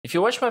If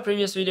you watched my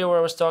previous video where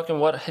I was talking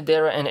what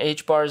Hedera and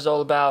HBAR is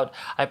all about,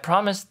 I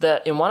promised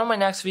that in one of my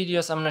next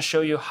videos I'm going to show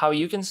you how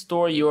you can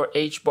store your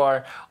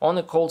HBAR on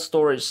the cold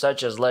storage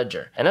such as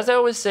Ledger. And as I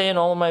always say in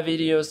all of my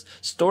videos,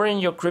 storing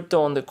your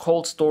crypto on the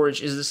cold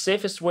storage is the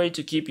safest way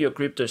to keep your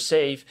crypto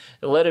safe.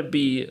 Let it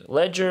be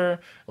Ledger,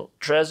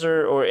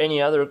 Trezor, or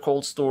any other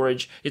cold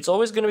storage. It's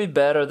always going to be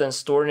better than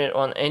storing it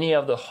on any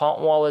of the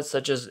hot wallets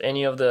such as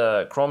any of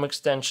the Chrome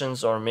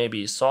extensions or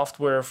maybe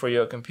software for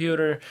your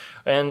computer,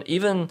 and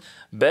even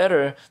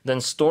better than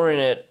storing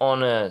it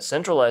on a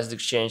centralized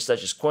exchange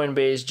such as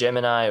Coinbase,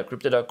 Gemini, or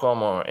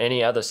Crypto.com, or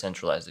any other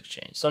centralized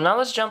exchange. So now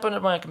let's jump into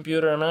my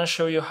computer. I'm going to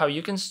show you how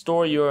you can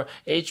store your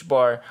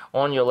HBAR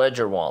on your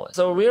Ledger wallet.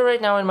 So we're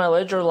right now in my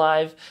Ledger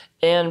Live,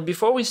 and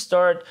before we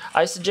start,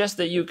 I suggest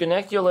that you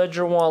connect your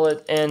Ledger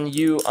wallet and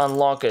you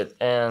unlock it,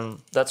 and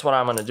that's what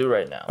I'm going to do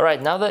right now.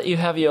 Alright, now that you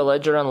have your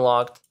Ledger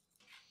unlocked,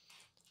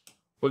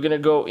 we're going to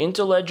go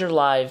into Ledger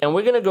Live and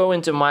we're going to go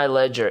into My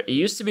Ledger. It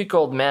used to be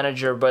called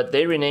Manager, but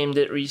they renamed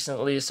it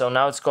recently, so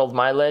now it's called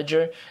My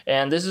Ledger,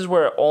 and this is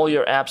where all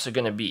your apps are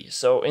going to be.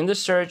 So in the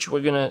search,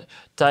 we're going to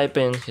type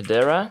in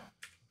Hedera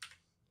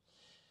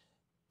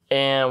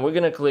and we're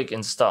going to click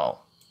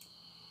Install.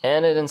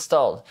 And it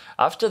installed.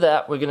 After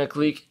that, we're going to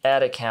click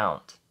Add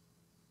Account.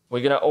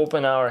 We're going to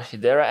open our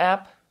Hedera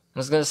app.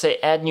 It's going to say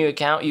Add New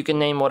Account. You can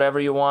name whatever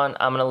you want.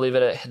 I'm going to leave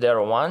it at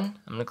Hedera 1. I'm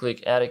going to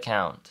click Add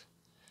Account.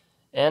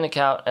 And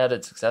account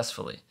added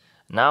successfully.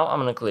 Now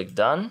I'm going to click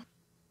Done.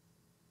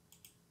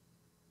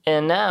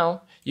 And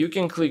now you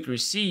can click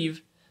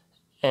Receive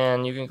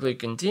and you can click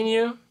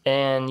Continue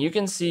and you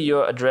can see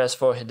your address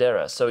for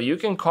Hedera. So you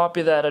can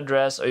copy that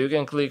address or you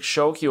can click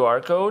Show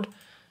QR Code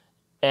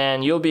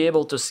and you'll be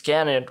able to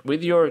scan it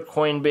with your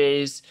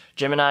Coinbase,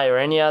 Gemini, or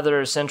any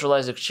other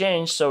centralized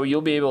exchange, so you'll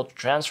be able to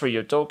transfer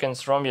your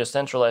tokens from your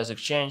centralized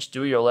exchange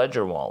to your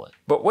Ledger wallet.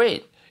 But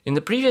wait, in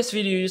the previous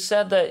video you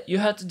said that you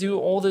had to do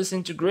all these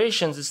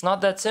integrations. It's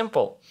not that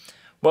simple.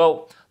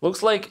 Well,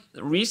 looks like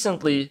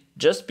recently,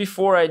 just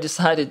before I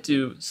decided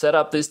to set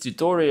up this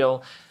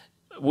tutorial,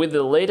 with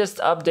the latest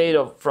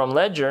update from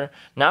Ledger,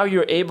 now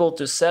you're able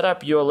to set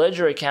up your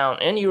Ledger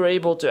account and you're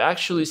able to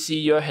actually see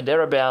your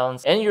Hedera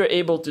balance and you're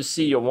able to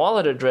see your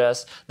wallet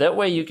address. That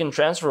way you can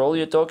transfer all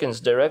your tokens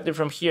directly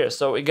from here.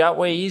 So it got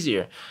way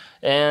easier.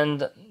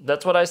 And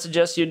that's what I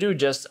suggest you do.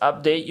 Just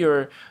update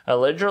your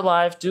Ledger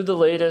Live to the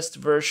latest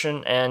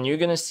version and you're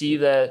going to see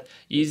that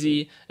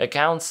easy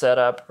account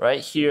setup right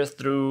here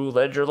through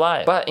Ledger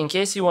Live. But in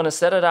case you want to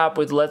set it up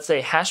with, let's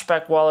say,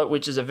 Hashpack Wallet,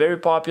 which is a very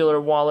popular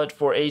wallet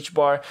for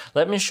HBAR,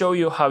 let me show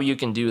you how you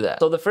can do that.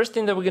 So the first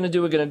thing that we're going to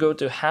do, we're going to go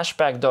to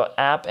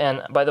hashpack.app,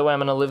 and by the way, I'm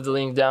going to leave the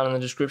link down in the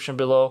description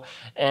below,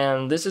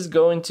 and this is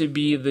going to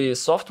be the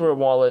software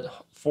wallet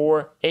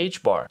for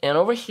HBAR. And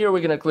over here, we're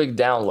going to click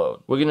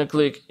download. We're going to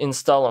click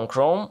install on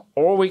Chrome,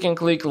 or we can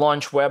click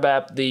launch web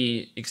app.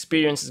 The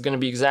experience is going to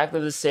be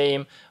exactly the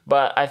same,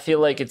 but I feel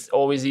like it's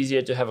always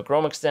easier to have a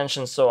Chrome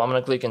extension. So I'm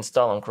going to click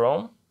install on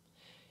Chrome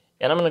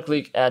and I'm going to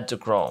click add to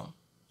Chrome.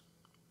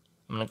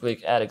 I'm going to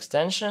click add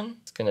extension.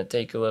 It's going to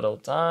take a little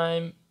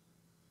time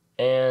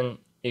and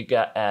it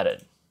got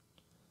added.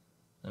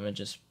 Let me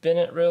just spin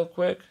it real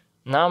quick.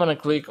 Now I'm going to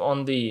click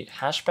on the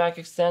Hashpack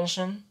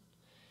extension.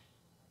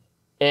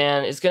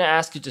 And it's going to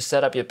ask you to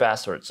set up your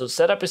password. So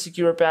set up a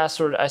secure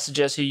password. I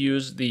suggest you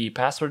use the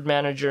password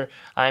manager.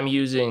 I'm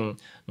using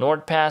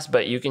NordPass,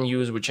 but you can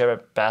use whichever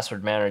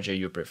password manager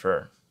you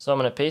prefer. So I'm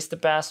going to paste the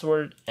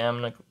password and I'm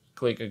going to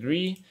click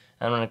agree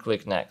and I'm going to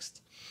click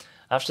next.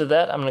 After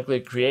that, I'm going to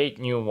click create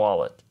new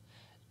wallet.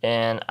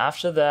 And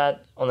after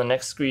that, on the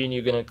next screen,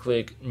 you're going to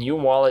click new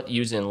wallet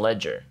using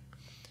Ledger.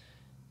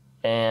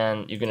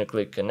 And you're going to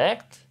click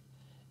connect.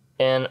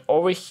 And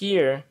over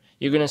here,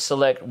 you're going to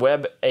select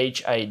Web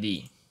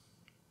HID.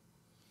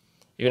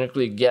 You're going to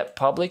click Get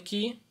Public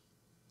Key.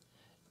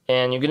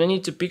 And you're going to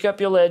need to pick up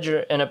your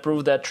Ledger and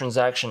approve that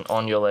transaction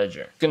on your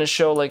Ledger. It's going to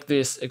show like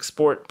this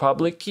Export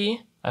Public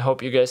Key. I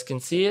hope you guys can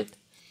see it.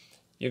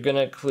 You're going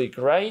to click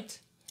Right.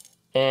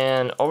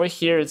 And over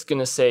here, it's going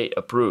to say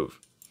Approve.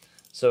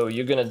 So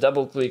you're going to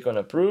double click on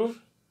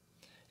Approve.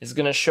 It's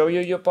going to show you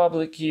your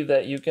public key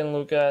that you can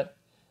look at.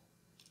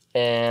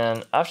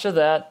 And after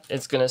that,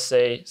 it's going to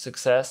say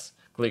Success.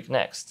 Click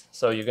Next.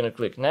 So you're going to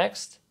click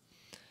Next.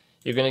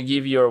 You're going to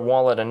give your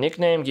wallet a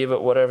nickname, give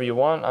it whatever you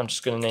want. I'm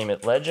just going to name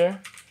it Ledger.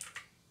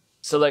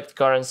 Select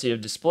currency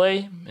of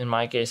display. In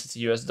my case, it's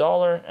US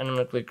dollar, and I'm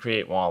going to click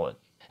Create Wallet.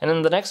 And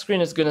then the next screen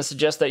is going to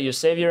suggest that you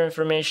save your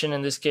information.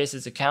 In this case,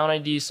 it's account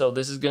ID, so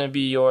this is going to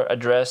be your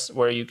address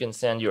where you can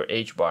send your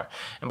HBAR.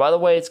 And by the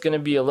way, it's going to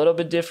be a little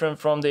bit different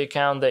from the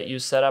account that you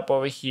set up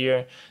over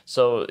here.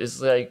 So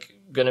it's like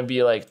going to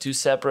be like two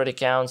separate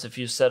accounts if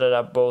you set it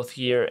up both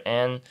here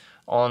and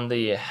on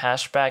the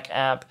Hashpack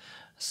app.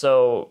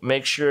 So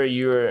make sure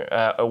you're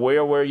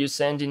aware where you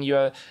send in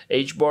your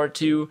HBAR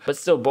to, but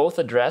still both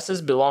addresses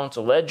belong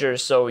to Ledger,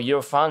 so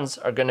your funds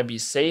are going to be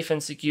safe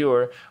and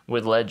secure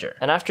with Ledger.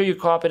 And after you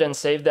copy and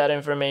save that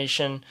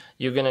information,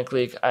 you're going to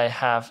click I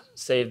have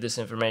saved this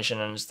information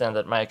and understand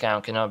that my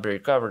account cannot be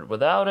recovered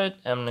without it.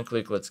 I'm going to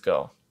click Let's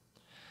Go.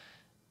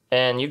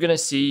 and you're gonna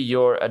see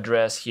your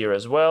address here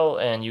as well,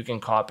 and you can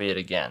copy it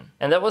again.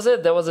 And that was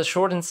it. That was a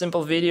short and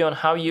simple video on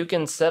how you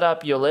can set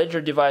up your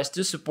Ledger device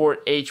to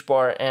support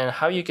HBAR and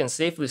how you can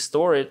safely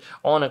store it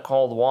on a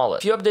cold wallet.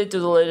 If you update to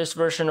the latest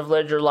version of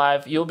Ledger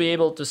Live, you'll be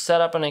able to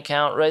set up an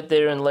account right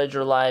there in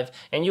Ledger Live,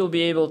 and you'll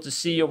be able to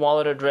see your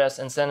wallet address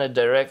and send it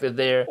directly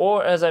there.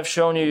 Or as I've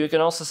shown you, you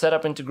can also set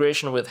up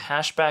integration with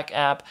Hashpack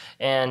app,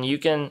 and you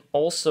can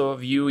also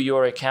view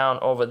your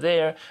account over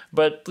there.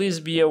 But please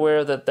be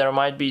aware that there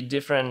might be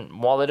different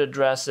wallet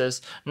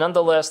addresses.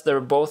 Nonetheless, they're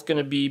both going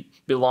to be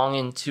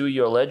belonging to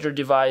your Ledger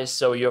device,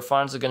 so your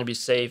funds are going to be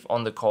safe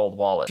on the cold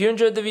wallet. If you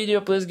enjoyed the video,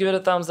 please give it a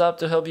thumbs up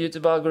to help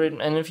YouTube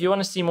algorithm, and if you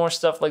want to see more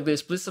stuff like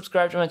this, please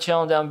subscribe to my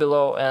channel down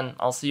below, and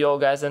I'll see you all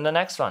guys in the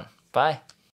next one. Bye.